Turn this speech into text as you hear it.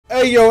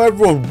Hey yo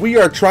everyone, we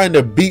are trying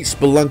to beat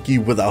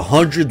Spelunky with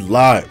 100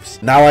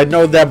 lives. Now I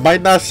know that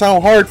might not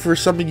sound hard for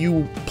some of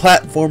you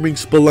platforming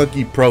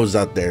Spelunky pros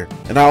out there.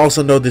 And I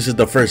also know this is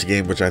the first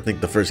game, which I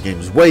think the first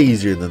game is way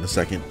easier than the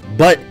second.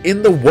 But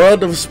in the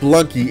world of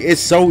Spelunky, it's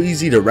so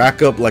easy to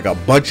rack up like a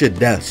bunch of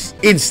deaths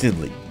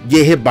instantly.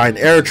 Get hit by an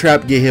arrow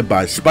trap, get hit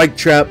by a spike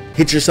trap,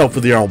 hit yourself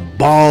with your own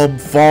bomb,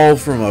 fall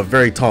from a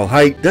very tall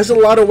height. There's a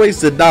lot of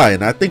ways to die,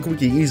 and I think we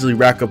can easily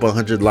rack up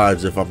 100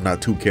 lives if I'm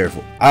not too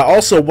careful. I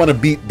also want to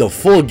beat the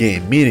full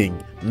game,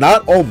 meaning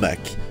not Olmec,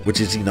 which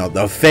is, you know,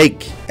 the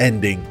fake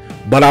ending,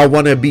 but I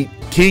want to beat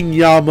King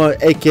Yama,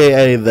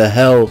 aka the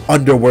Hell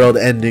Underworld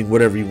ending,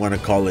 whatever you want to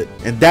call it.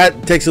 And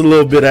that takes a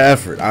little bit of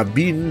effort. I've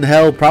beaten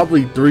Hell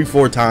probably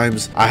 3-4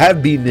 times. I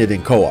have beaten it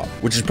in co-op,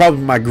 which is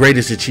probably my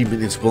greatest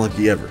achievement in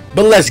Spelunky ever.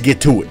 But let's get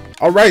to it.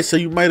 Alright, so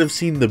you might have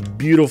seen the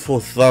beautiful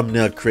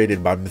thumbnail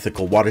created by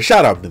Mythical Water.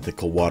 Shout out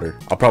Mythical Water.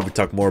 I'll probably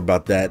talk more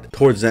about that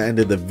towards the end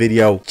of the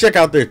video. Check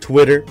out their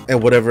Twitter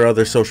and whatever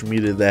other social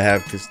media they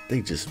have, because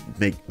they just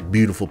make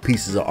beautiful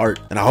pieces of art.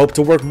 And I hope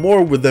to work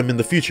more with them in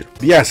the future.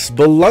 But yes,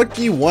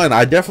 Spelunky 1,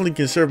 I definitely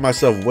consider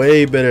myself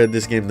way better at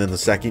this game than the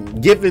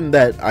second. Given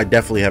that I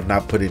definitely have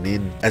not put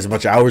in as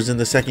much hours in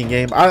the second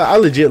game. I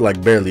legit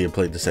like barely have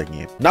played the second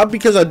game. Not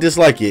because I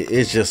dislike it,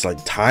 it's just like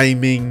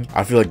timing.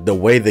 I feel like the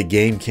way the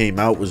game came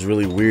out was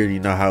really weird. You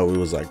know how it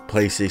was like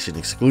PlayStation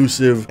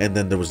exclusive, and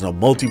then there was no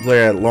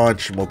multiplayer at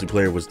launch.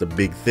 Multiplayer was the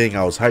big thing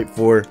I was hyped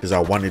for, because I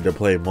wanted to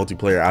play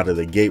multiplayer out of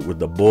the gate with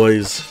the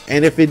boys.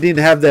 And if it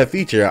didn't have that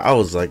feature, I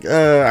was like,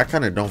 I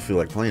kind of don't feel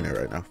like playing it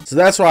right now. So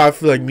that's why I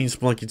feel like me and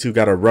Spelunky 2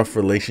 got a rough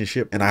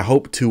relationship, and I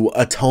hope to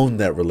atone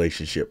that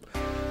relationship.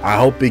 I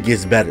hope it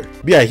gets better.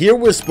 But yeah, here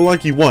with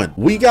Spelunky 1,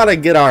 we gotta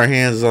get our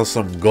hands on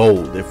some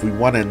gold if we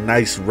want a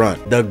nice run.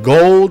 The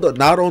gold,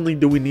 not only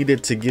do we need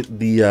it to get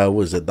the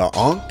what is it, the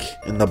Ankh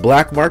in the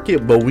black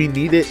market, but we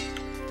need it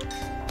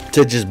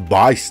to just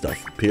buy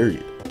stuff,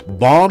 period.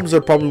 Bombs are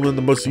probably one of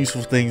the most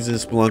useful things in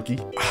Spelunky.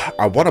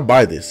 I want to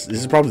buy this. This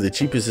is probably the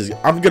cheapest.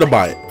 I'm gonna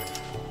buy it.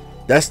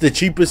 That's the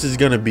cheapest it's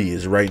gonna be,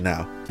 is right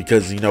now,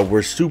 because you know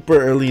we're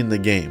super early in the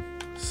game,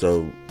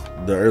 so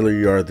the earlier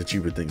you are, the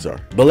cheaper things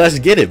are. But let's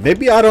get it.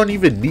 Maybe I don't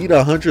even need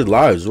 100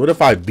 lives. What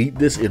if I beat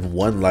this in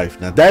 1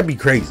 life? Now that'd be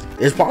crazy.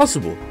 It's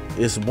possible.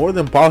 It's more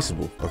than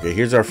possible. Okay,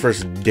 here's our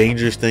first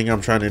dangerous thing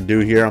I'm trying to do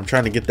here. I'm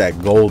trying to get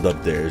that gold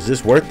up there. Is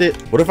this worth it?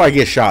 What if I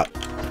get shot?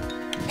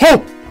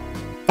 Oh!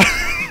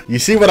 You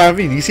see what I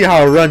mean? You see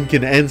how a run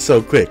can end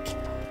so quick?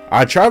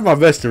 I tried my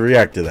best to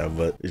react to that,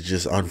 but it's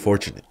just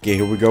unfortunate. Okay,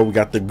 here we go. We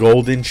got the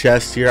golden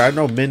chest here. I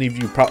know many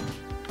of you probably...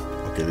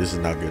 Okay, this is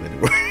not good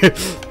anymore.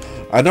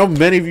 I know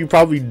many of you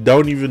probably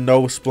don't even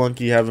know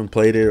Spelunky, haven't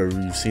played it, or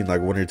you've seen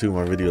like 1 or 2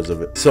 of my videos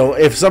of it. So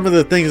if some of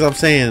the things I'm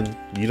saying,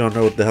 you don't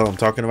know what the hell I'm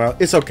talking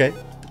about, it's okay.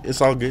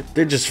 It's all good.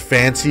 They're just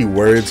fancy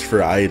words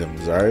for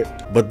items,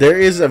 alright? But there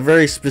is a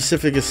very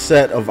specific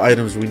set of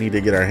items we need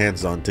to get our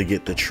hands on to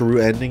get the true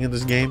ending in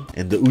this game.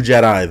 And the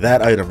Ujat,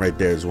 that item right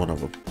there is one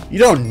of them. You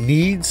don't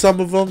need some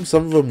of them.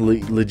 Some of them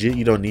legit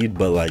you don't need,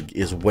 but like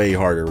it's way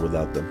harder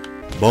without them.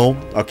 Boom.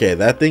 Okay,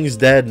 that thing's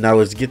dead. Now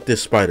let's get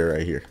this spider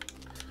right here.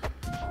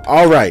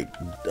 All right,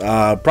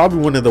 probably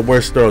one of the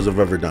worst throws I've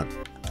ever done.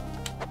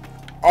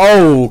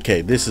 Oh,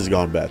 okay, this has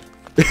gone bad.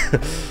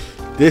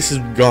 This has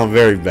gone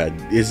very bad.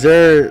 Is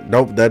there...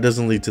 Nope, that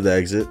doesn't lead to the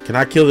exit. Can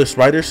I kill this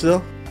spider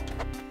still?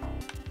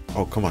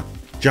 Oh, come on,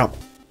 jump.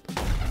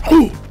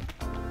 Ooh.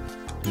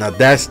 Now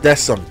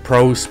that's some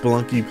pro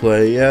Spelunky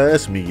play. Yeah,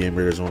 that's me,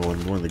 gamer. There's one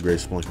of the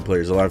greatest Spelunky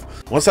players alive.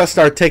 Once I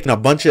start taking a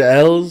bunch of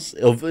L's,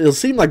 it'll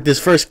seem like this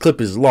first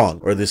clip is long,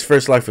 or this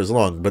first life is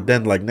long, but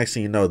then like next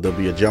thing you know, there'll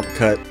be a jump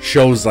cut,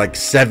 shows like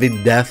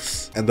 7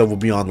 deaths, and then we'll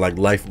be on like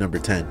life number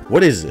 10.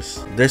 What is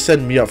this? They're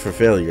setting me up for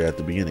failure at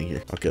the beginning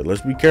here. Okay,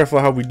 let's be careful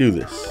how we do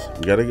this.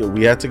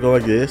 We had to go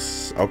like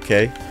this.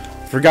 Okay,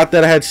 forgot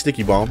that I had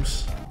sticky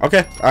bombs.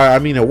 Okay, I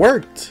mean it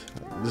worked.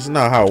 This is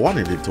not how I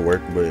wanted it to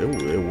work, but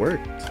it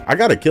worked. I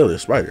gotta kill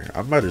this spider.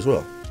 I might as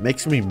well.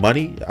 Makes me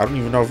money. I don't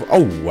even know if...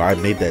 Oh, I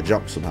made that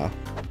jump somehow.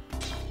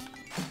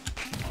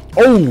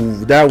 Oh,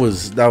 that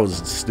was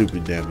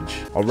stupid damage.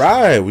 All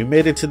right, we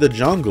made it to the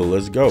jungle.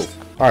 Let's go.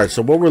 All right,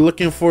 so what we're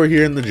looking for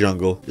here in the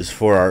jungle is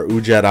for our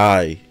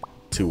Ujat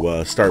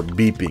to start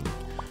beeping.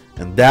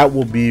 And that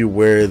will be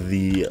where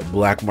the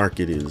black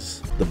market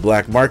is. The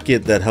black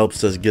market that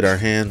helps us get our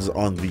hands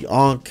on the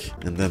Ankh,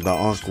 and then the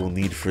Ankh we'll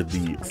need for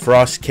the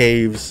frost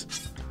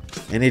caves.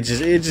 And it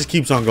just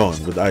keeps on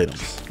going with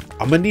items.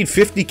 I'm gonna need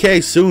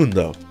 50k soon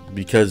though,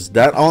 because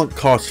that Ankh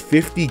costs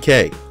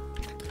 50k.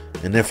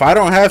 And if I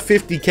don't have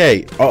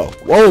 50k, oh,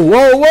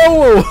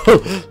 whoa,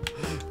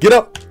 get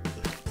up.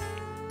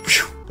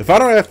 If I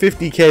don't have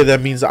 50k,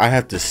 that means I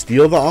have to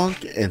steal the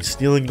Ankh, and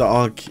stealing the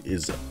Ankh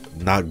is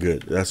not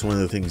good. That's one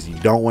of the things you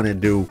don't want to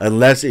do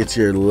unless it's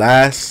your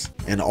last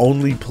and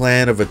only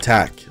plan of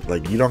attack.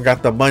 Like you don't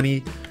got the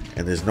money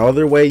and there's no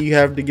other way you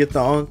have to get the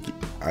Ankh,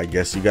 I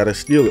guess you gotta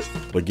steal it.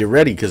 But get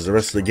ready, because the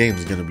rest of the game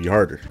is gonna be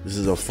harder. This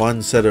is a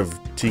fun set of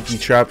tiki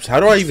traps.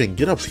 How do I even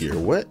get up here?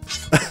 What?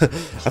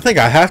 I think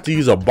I have to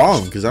use a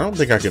bomb, because I don't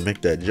think I can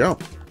make that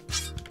jump.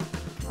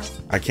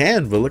 I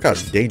can, but look how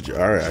dangerous.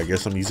 All right, I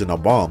guess I'm using a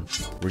bomb.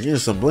 We're getting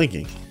some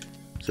blinking.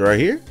 Is it right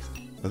here?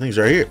 I think it's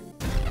right here.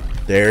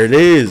 There it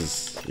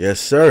is. Yes,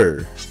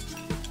 sir.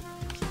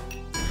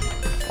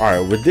 All right,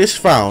 with this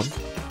found,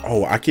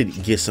 oh, I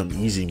could get some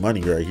easy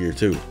money right here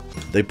too.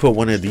 They put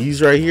one of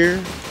these right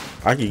here.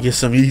 I could get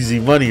some easy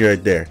money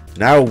right there.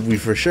 Now we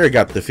for sure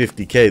got the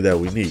 50K that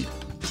we need.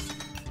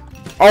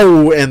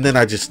 Oh, and then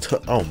I just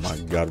took, oh my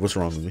God, what's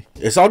wrong with me?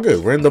 It's all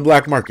good. We're in the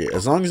black market.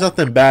 As long as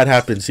nothing bad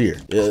happens here.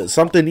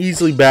 Something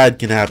easily bad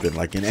can happen.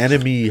 Like an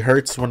enemy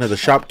hurts one of the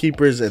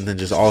shopkeepers and then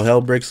just all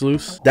hell breaks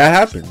loose. That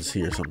happens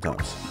here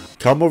sometimes.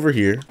 Come over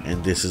here,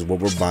 and this is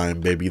what we're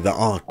buying, baby, the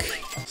Ankh.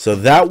 So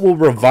that will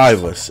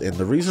revive us, and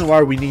the reason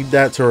why we need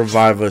that to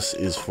revive us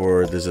is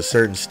for there's a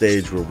certain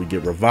stage where we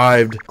get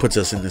revived, puts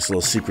us in this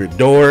little secret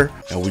door,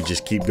 and we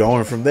just keep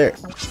going from there.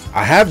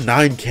 I have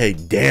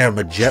 9K. Damn,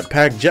 a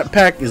jetpack.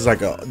 Jetpack is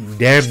like a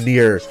damn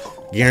near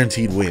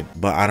guaranteed win,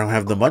 but I don't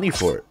have the money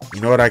for it. You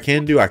know what I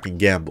can do? I can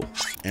gamble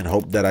and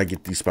hope that I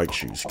get these spike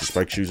shoes, because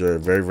spike shoes are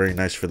very, very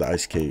nice for the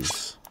ice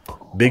caves.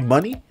 Big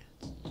money.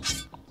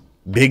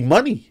 Big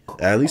money.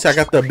 At least I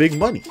got the big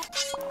money.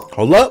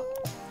 Hold up.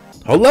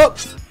 Hold up.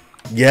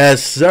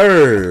 Yes,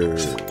 sir.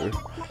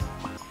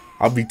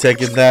 I'll be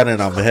taking that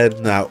and I'm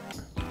heading out.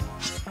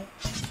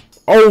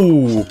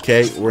 Oh,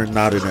 okay. We're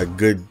not in a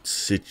good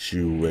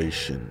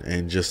situation.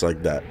 And just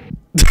like that.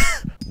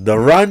 The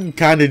run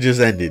kind of just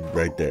ended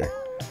right there.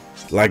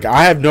 Like,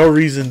 I have no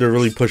reason to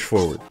really push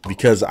forward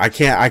because I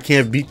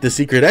can't beat the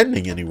secret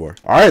ending anymore.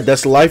 All right,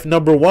 that's life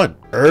number 1.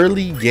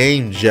 Early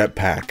game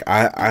jetpack.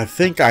 I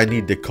think I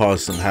need to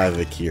cause some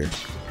havoc here.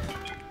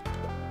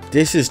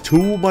 This is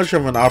too much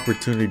of an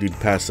opportunity to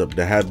pass up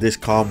to have this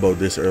combo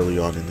this early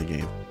on in the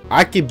game.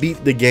 I can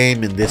beat the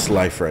game in this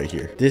life right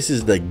here. This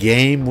is the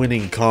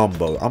game-winning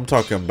combo. I'm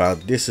talking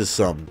about this is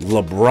some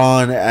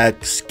LeBron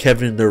x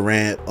Kevin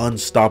Durant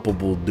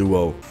unstoppable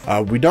duo.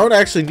 We don't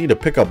actually need to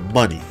pick up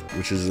money,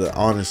 which is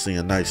honestly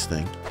a nice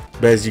thing.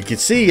 But as you can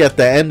see, at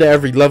the end of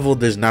every level,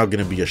 there's now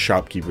going to be a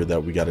shopkeeper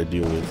that we got to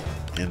deal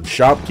with. And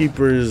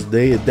shopkeepers,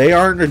 they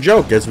aren't a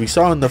joke. As we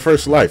saw in the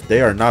first life,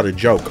 they are not a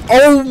joke.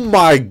 Oh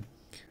my...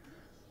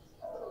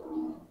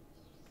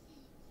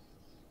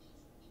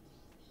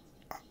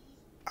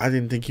 I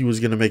didn't think he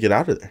was going to make it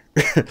out of there.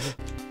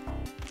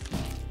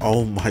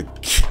 Oh my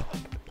God.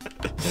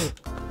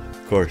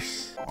 Of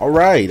course. All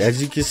right.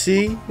 As you can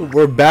see,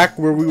 we're back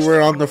where we were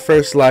on the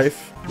first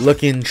life.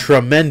 Looking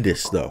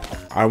tremendous, though.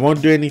 I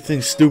won't do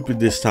anything stupid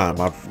this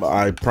time.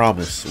 I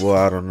promise. Well,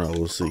 I don't know.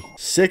 We'll see.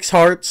 6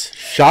 hearts,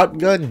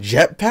 shotgun,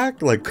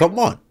 jetpack? Like, come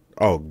on.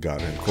 Oh,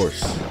 God. Of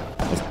course.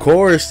 Of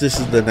course, this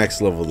is the next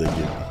level they give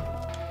me.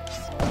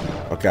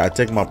 Okay, I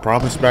take my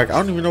promise back. I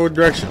don't even know what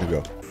direction to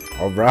go.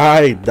 All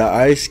right, the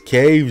ice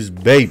caves,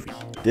 baby.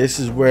 This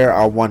is where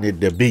I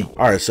wanted to be.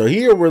 All right, so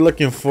here we're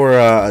looking for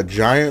a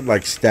giant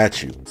like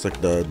statue. It's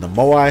like the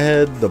Moai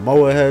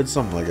head,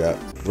 something like that.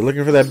 We're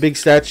looking for that big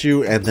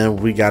statue, and then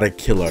we gotta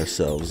kill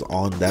ourselves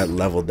on that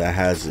level that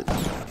has it.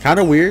 Kind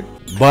of weird,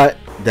 but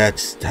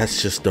that's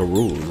just the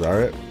rules.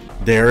 All right,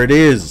 there it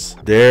is.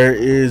 There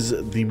is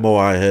the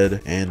Moai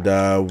head,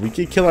 and we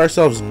can kill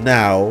ourselves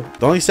now.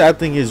 The only sad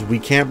thing is we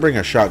can't bring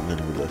a shotgun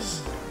with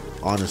us.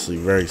 Honestly,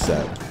 very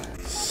sad.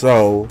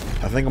 So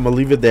I think I'm gonna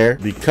leave it there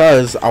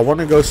because I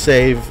want to go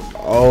save.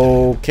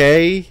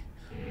 Okay,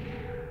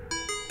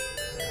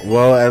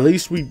 well, at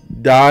least we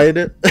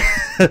died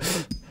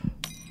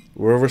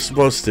where we're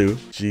supposed to.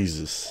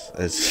 Jesus,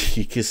 as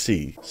you can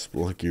see,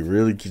 Spelunky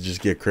really could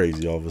just get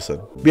crazy all of a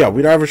sudden. But yeah,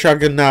 we don't have a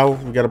shotgun now.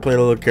 We gotta play it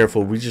a little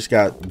careful. We just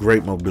got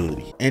great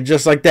mobility, and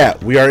just like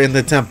that, we are in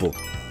the temple.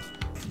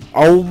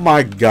 Oh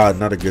my God,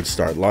 not a good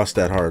start. Lost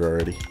that heart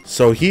already.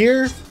 So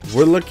here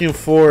we're looking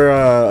for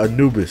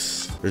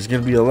Anubis. There's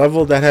gonna be a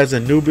level that has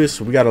Anubis.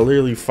 We gotta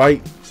literally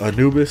fight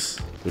Anubis,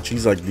 which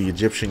he's like the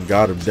Egyptian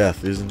god of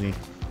death, isn't he?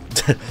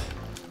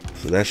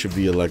 So that should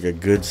be like a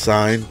good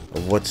sign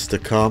of what's to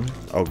come.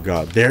 Oh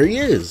God, there he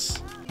is.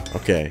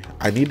 Okay,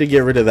 I need to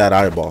get rid of that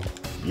eyeball.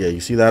 Yeah, you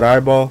see that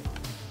eyeball?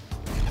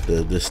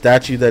 The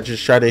statue that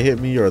just tried to hit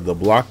me, or the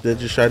block that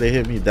just tried to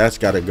hit me, that's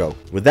gotta go.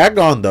 With that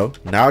gone though,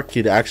 now I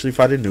can actually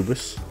fight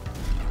Anubis.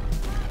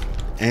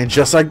 And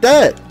just like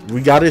that,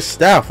 we got his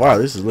staff. Wow,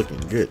 this is looking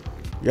good.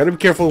 You gotta be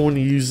careful when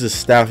you use this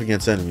staff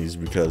against enemies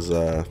because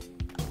this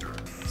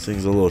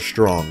thing's a little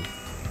strong.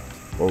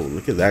 Oh,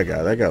 look at that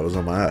guy. That guy was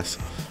on my ass.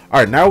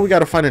 Alright, now we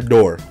gotta find a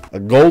door. A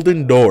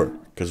golden door.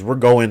 Because we're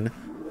going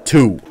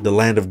to the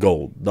land of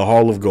gold. The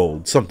hall of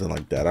gold. Something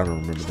like that. I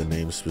don't remember the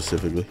name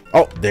specifically.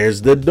 Oh,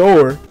 there's the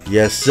door.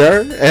 Yes,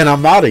 sir. And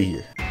I'm out of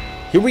here.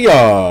 Here we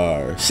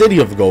are. City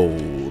of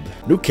gold.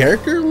 New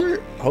character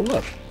alert? Hold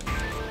up.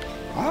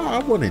 I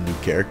want a new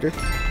character.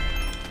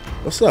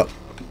 What's up?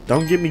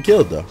 Don't get me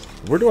killed though.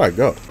 Where do I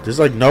go? There's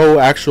like no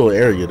actual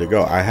area to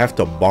go. I have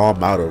to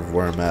bomb out of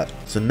where I'm at.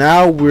 So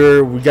now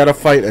we gotta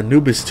fight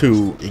Anubis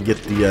 2 and get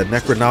the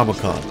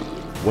Necronomicon.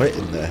 What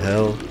in the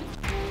hell?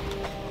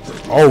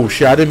 Oh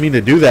shit, I didn't mean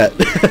to do that.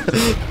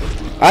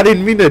 I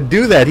didn't mean to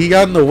do that. He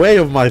got in the way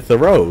of my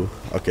throw.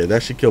 Okay,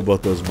 that should kill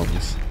both those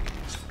mummies.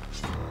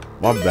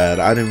 My bad.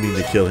 I didn't mean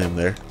to kill him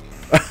there.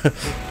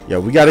 Yeah,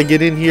 we gotta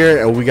get in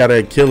here and we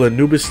gotta kill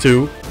Anubis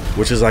too,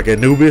 which is like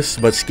Anubis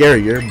but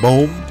scarier.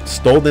 Boom.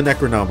 Stole the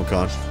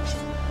Necronomicon.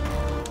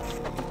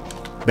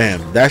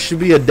 Bam. That should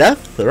be a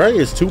death, right?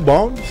 It's 2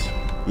 bombs.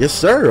 Yes,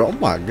 sir. Oh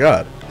my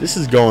god. This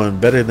is going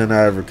better than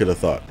I ever could have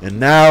thought. And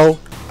now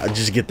I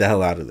just get the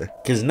hell out of there,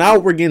 because now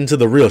we're getting to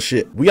the real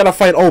shit. We gotta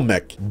fight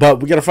Olmec, but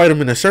we gotta fight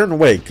him in a certain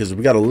way, because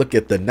we gotta look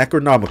at the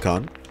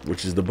Necronomicon,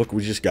 which is the book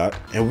we just got,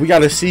 and we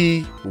gotta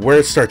see where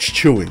it starts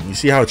chewing. You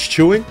see how it's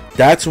chewing?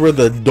 That's where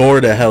the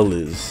door to hell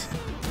is.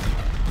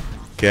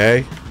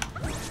 Okay,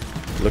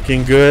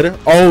 looking good.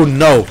 Oh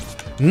no,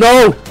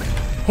 no.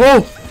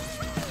 Oh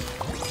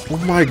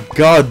my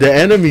god, the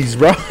enemies,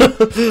 bro.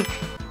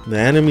 The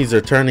enemies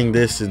are turning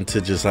this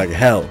into just like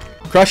hell.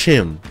 Crush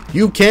him.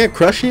 You can't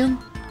crush him.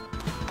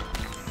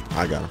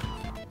 I got him.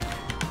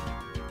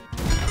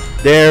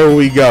 There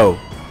we go.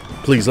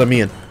 Please let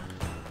me in.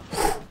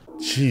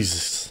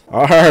 Jesus.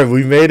 Alright,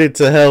 we made it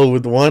to hell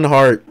with 1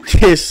 heart.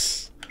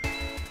 This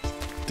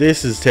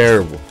is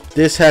terrible.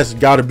 This has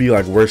got to be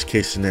like worst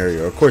case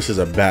scenario. Of course, there's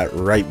a bat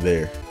right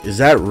there. Is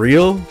that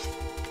real?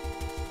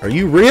 Are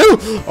you real?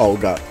 Oh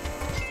god.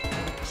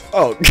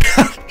 Oh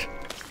god.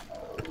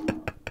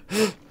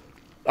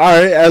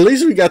 Alright, at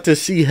least we got to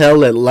see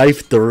hell at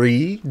life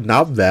 3.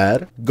 Not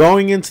bad.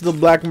 Going into the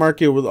black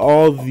market with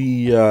all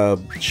the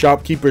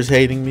shopkeepers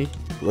hating me.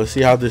 Let's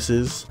see how this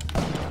is.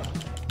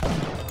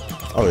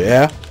 Oh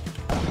yeah.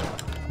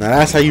 Now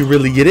that's how you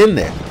really get in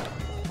there.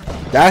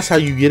 That's how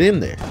you get in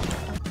there.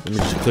 Let me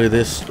just clear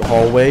this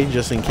hallway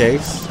just in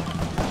case.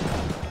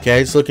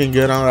 Okay, it's looking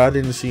good. I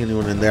didn't see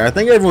anyone in there. I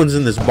think everyone's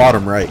in this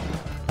bottom right,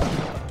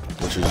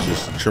 which is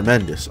just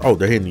tremendous. Oh,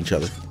 they're hitting each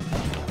other.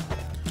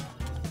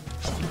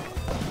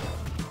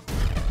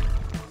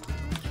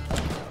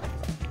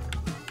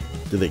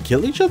 Did they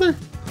kill each other?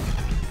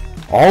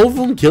 All of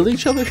them kill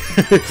each other?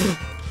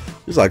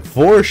 There's like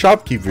 4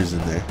 shopkeepers in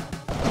there.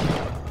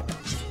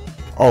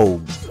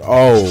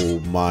 Oh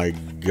my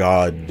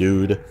god,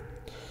 dude.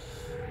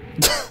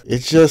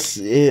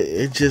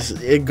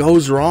 It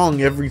goes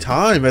wrong every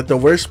time at the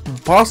worst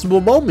possible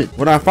moment.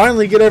 When I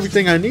finally get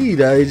everything I need,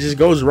 it just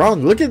goes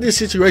wrong. Look at this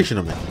situation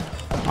I'm in.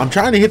 I'm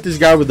trying to hit this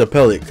guy with the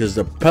pellet because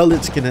the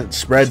pellets can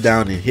spread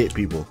down and hit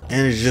people.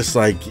 And it's just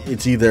like,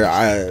 it's either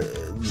I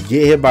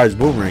get hit by his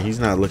boomerang. He's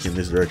not looking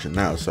this direction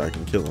now, so I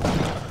can kill him.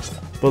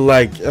 But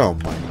like, oh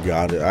my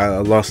god, I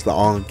lost the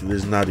Ankh.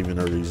 There's not even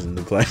a reason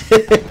to play.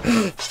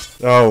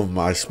 Oh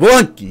my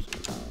Spelunky.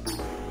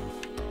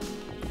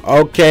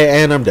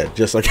 Okay, and I'm dead.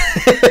 Just like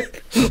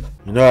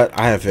you know what?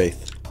 I have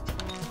faith.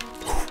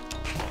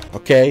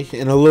 Okay,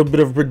 in a little bit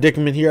of a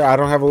predicament here. I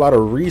don't have a lot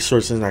of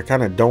resources and I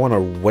kind of don't want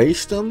to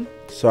waste them.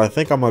 So I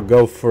think I'm going to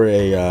go for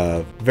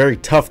a very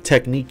tough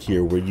technique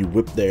here where you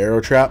whip the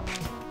arrow trap.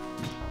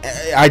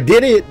 I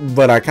did it,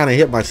 but I kind of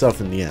hit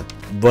myself in the end.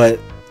 But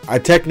I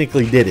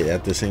technically did it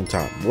at the same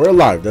time. We're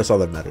alive. That's all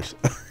that matters.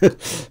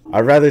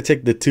 I'd rather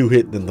take the 2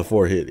 hit than the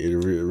 4 hit. It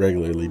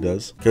regularly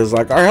does. Because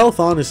like our health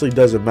honestly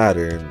doesn't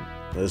matter. And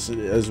as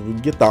we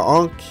get the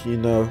Ankh, you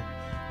know,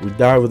 we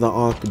die with the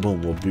Ankh,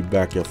 boom, we'll be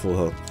back at full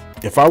health.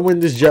 If I win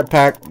this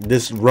jetpack,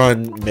 this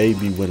run may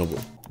be winnable.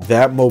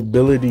 That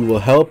mobility will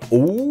help.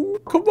 Oh,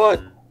 come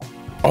on.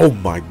 Oh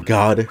my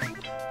god.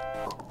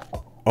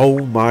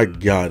 Oh my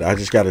god. I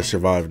just gotta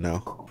survive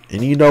now.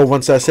 And you know,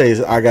 once I say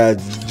I gotta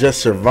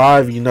just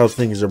survive, you know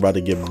things are about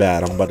to get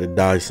bad. I'm about to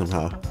die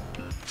somehow.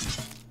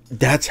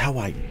 That's how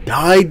I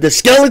died. The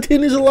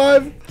skeleton is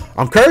alive.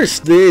 I'm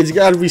cursed. It's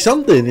gotta be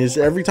something. It's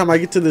every time I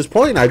get to this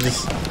point, I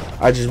just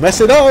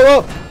mess it all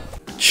up.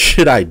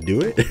 Should I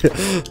do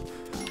it?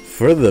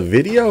 For the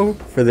video?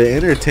 For the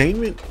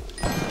entertainment?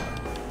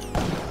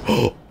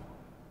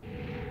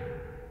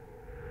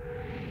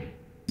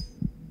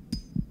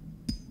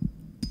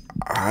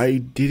 I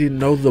didn't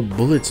know the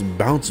bullets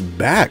bounce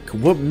back.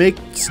 What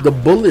makes the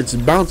bullets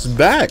bounce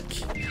back?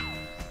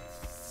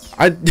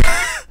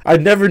 I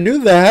never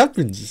knew that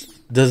happens.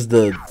 Does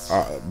the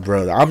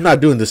bro, I'm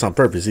not doing this on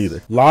purpose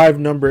either. Live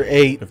number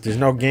 8. If there's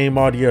no game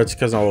audio, it's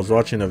because I was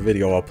watching a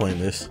video while playing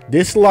this.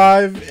 This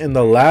live and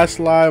the last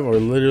live are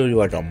literally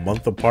like a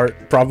month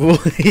apart,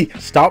 probably.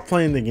 Stop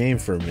playing the game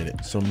for a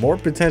minute. So more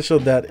potential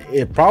that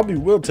it probably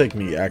will take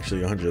me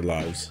actually 100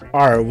 lives.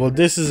 All right, well,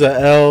 this is a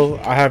L.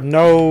 I have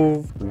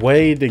no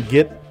way to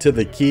get to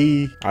the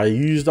key. I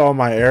used all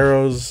my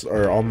arrows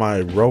or all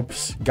my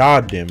ropes.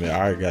 God damn it,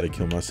 I gotta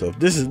kill myself.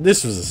 This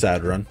was a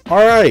sad run.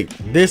 All right,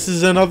 this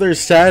is another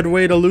sad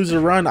way to lose a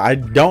run. I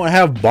don't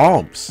have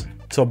bombs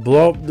to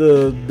blow up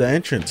the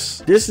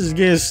entrance. This is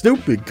getting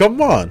stupid.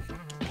 Come on.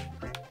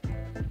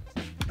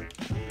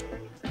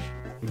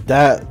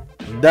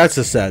 That's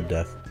a sad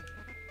death.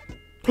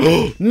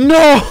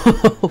 No.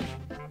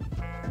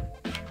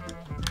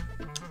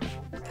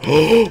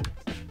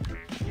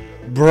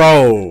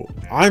 Bro,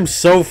 I'm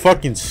so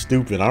fucking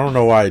stupid. I don't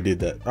know why I did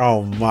that.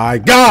 Oh my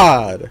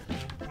god.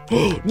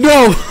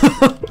 No.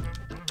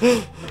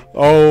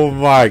 Oh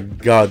my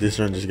god, this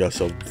run just got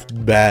so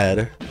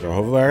bad. Bro,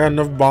 hopefully I got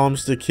enough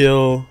bombs to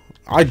kill.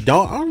 I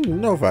don't even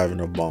know if I have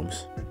enough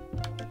bombs.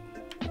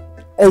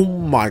 Oh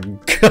my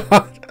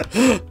god.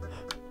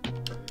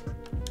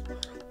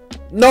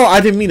 No,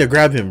 I didn't mean to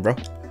grab him, bro.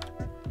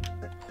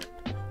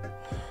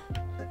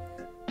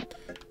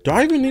 Do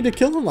I even need to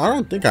kill him? I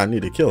don't think I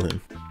need to kill him.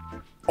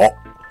 Oh,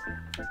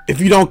 if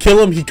you don't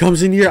kill him, he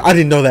comes in here. I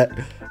didn't know that.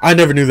 I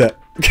never knew that.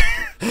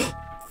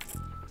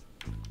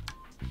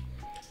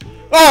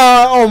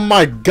 Oh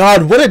my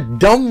god, what a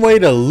dumb way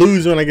to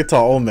lose when I get to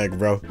Olmec,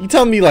 bro. You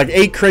telling me like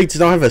 8 crates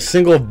don't have a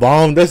single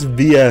bomb? That's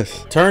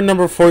BS. Turn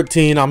number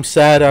 14. I'm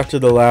sad after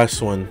the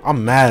last one.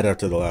 I'm mad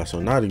after the last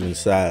one, not even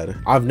sad.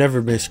 I've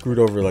never been screwed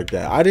over like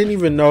that. I didn't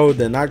even know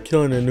that not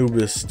killing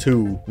Anubis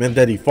 2 meant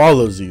that he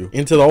follows you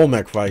into the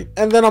Olmec fight.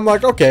 And then I'm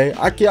like, okay,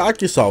 I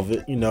can solve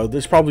it. You know,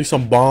 there's probably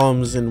some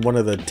bombs in one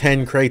of the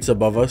 10 crates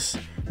above us.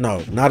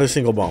 No, not a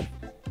single bomb.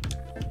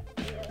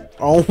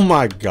 Oh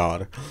my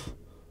god.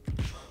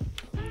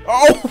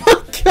 Oh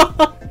my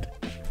god.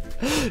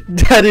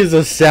 That is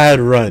a sad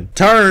run.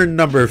 Turn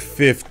number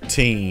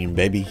 15,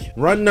 baby.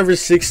 Run number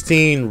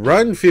 16.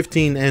 Run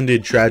 15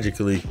 ended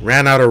tragically.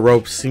 Ran out of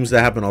ropes. Seems to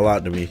happen a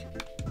lot to me.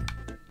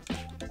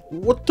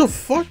 What the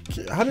fuck?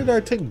 How did I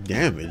take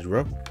damage,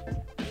 bro?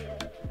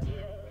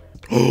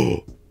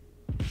 Oh,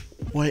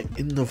 what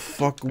in the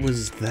fuck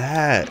was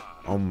that?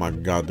 Oh my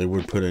god, they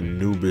would put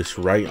Anubis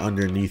right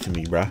underneath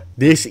me, bruh.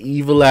 This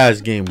evil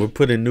ass game would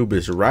put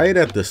Anubis right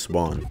at the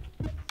spawn.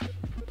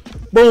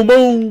 Boom,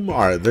 boom. All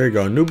right, there you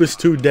go. Anubis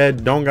 2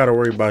 dead. Don't got to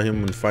worry about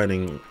him when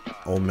fighting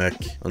Olmec.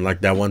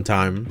 Unlike that one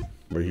time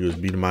where he was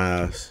beating my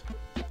ass.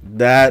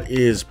 That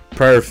is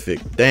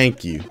perfect.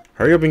 Thank you.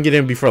 Hurry up and get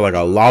in before like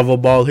a lava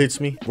ball hits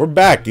me. We're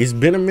back. It's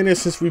been a minute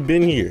since we've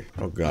been here.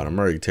 Oh god, I'm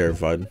already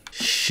terrified.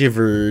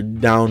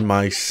 Shivered down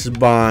my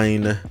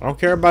spine. I don't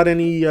care about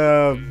any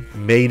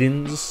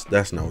maidens.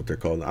 That's not what they're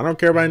called. I don't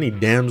care about any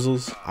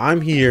damsels. I'm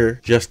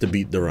here just to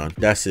beat the run.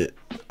 That's it.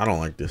 I don't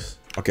like this.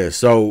 Okay,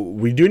 so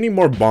we do need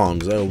more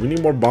bombs. We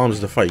need more bombs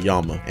to fight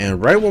Yama.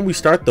 And right when we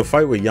start the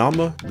fight with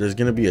Yama, there's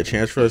gonna be a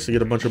chance for us to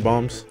get a bunch of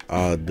bombs.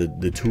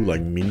 The 2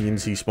 like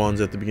minions he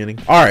spawns at the beginning.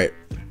 All right,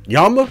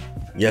 Yama.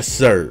 Yes,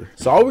 sir.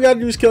 So all we gotta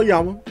do is kill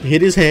Yama,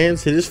 hit his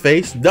hands, hit his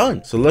face,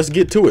 done. So let's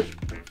get to it.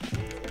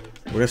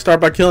 We're gonna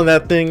start by killing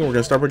that thing. We're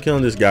gonna start by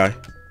killing this guy.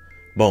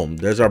 Boom,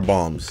 there's our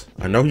bombs.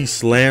 I know he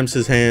slams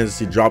his hands,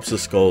 he drops the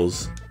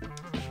skulls.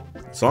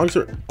 Songs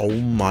are, oh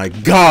my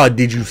god,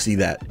 did you see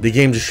that? The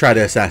game just tried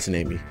to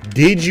assassinate me.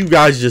 Did you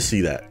guys just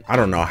see that? I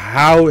don't know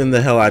how in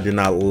the hell I did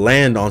not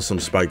land on some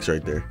spikes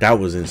right there. That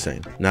was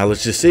insane. Now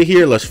let's just sit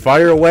here, let's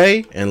fire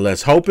away, and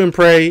let's hope and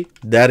pray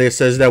that it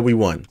says that we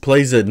won.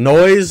 Plays a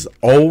noise.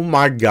 Oh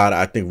my god,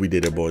 I think we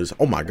did it, boys.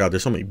 Oh my god,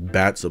 there's so many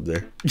bats up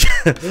there.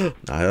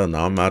 Nah, hell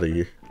no, I'm out of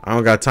here. I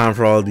don't got time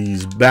for all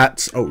these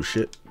bats. Oh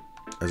shit,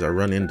 as I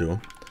run into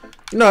them.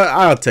 You know,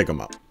 I'll take them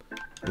out.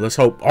 Let's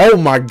hope. Oh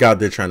my god,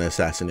 they're trying to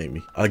assassinate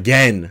me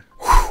again.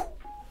 Whew.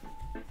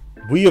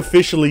 We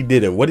officially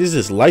did it. What is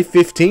this, life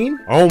 15?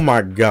 Oh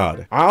my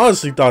god, I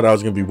honestly thought I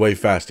was gonna be way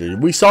faster.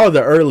 We saw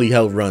the early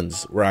hell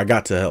runs where I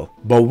got to hell,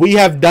 but we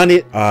have done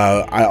it.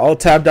 I alt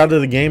tabbed out of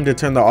the game to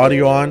turn the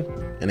audio on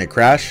and it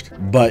crashed,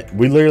 but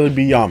we literally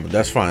beat Yama.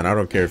 That's fine. I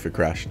don't care if it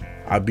crashed.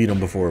 I beat him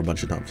before a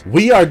bunch of times.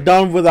 We are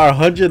done with our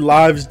 100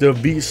 lives to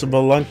beat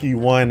Spelunky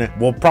 1.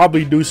 We'll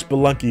probably do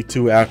Spelunky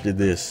 2 after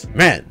this.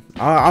 Man,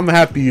 I'm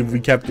happy if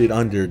we kept it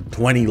under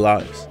 20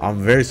 lives. I'm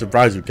very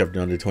surprised we kept it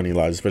under 20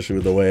 lives, especially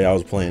with the way I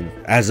was playing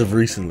as of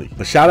recently.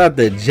 But shout out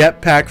to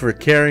Jetpack for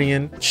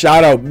carrying.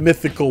 Shout out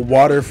Mythical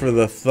Water for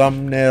the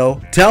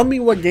thumbnail. Tell me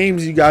what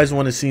games you guys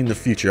want to see in the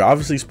future.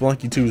 Obviously,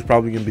 Spelunky 2 is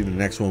probably going to be the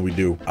next one we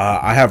do.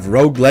 I have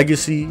Rogue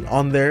Legacy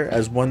on there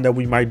as one that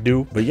we might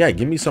do. But yeah,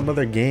 give me some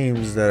other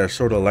games that are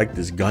sort of like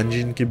this.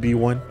 Gungeon could be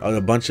one. A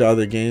bunch of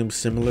other games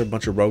similar, a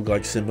bunch of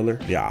roguelike similar.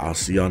 Yeah, I'll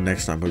see y'all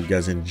next time. Hope you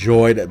guys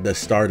enjoyed the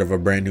start of a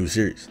brand new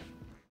series.